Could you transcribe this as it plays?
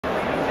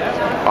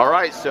All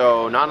right,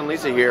 so Nan and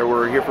Lisa here.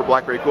 We're here for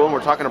BlackBerryCool, and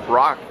we're talking to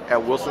Brock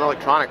at Wilson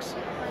Electronics.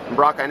 And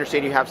Brock, I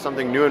understand you have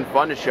something new and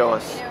fun to show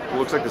us. It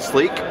looks like the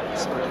Sleek.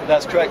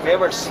 That's correct. We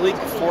have our Sleek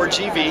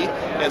 4GV.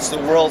 It's the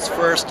world's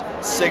first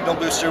signal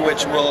booster,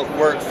 which will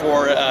work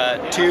for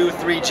 2,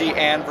 3G,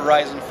 and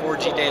Verizon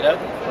 4G data.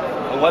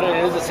 And what it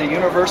is, it's a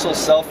universal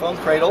cell phone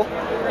cradle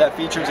that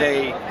features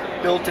a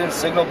built-in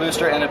signal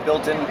booster and a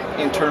built-in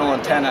internal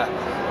antenna.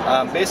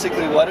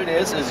 Basically what it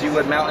is you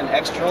would mount an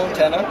external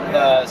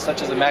antenna,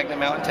 such as a magnet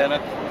mount antenna,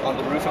 on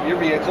the roof of your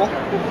vehicle,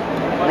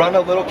 run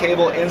a little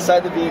cable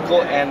inside the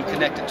vehicle and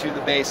connect it to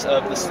the base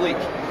of the Sleek.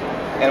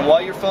 And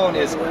while your phone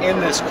is in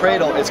this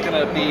cradle, it's going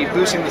to be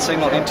boosting the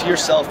signal into your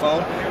cell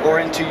phone or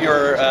into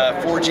your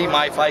 4G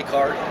MiFi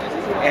card,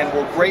 and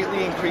will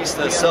greatly increase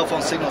the cell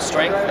phone signal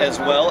strength as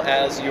well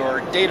as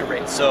your data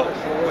rate. So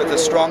with a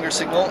stronger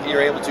signal,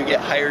 you're able to get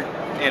higher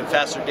and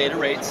faster data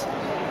rates.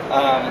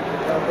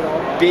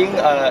 Being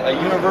a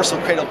universal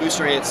cradle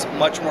booster, it's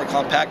much more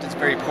compact, it's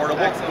very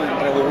portable,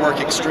 and it will work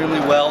extremely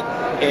well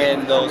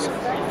in those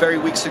very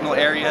weak signal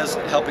areas,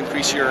 help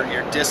increase your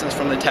distance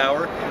from the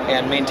tower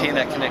and maintain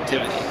that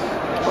connectivity.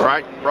 All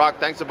right, Brock,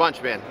 thanks a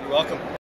bunch, man. You're welcome.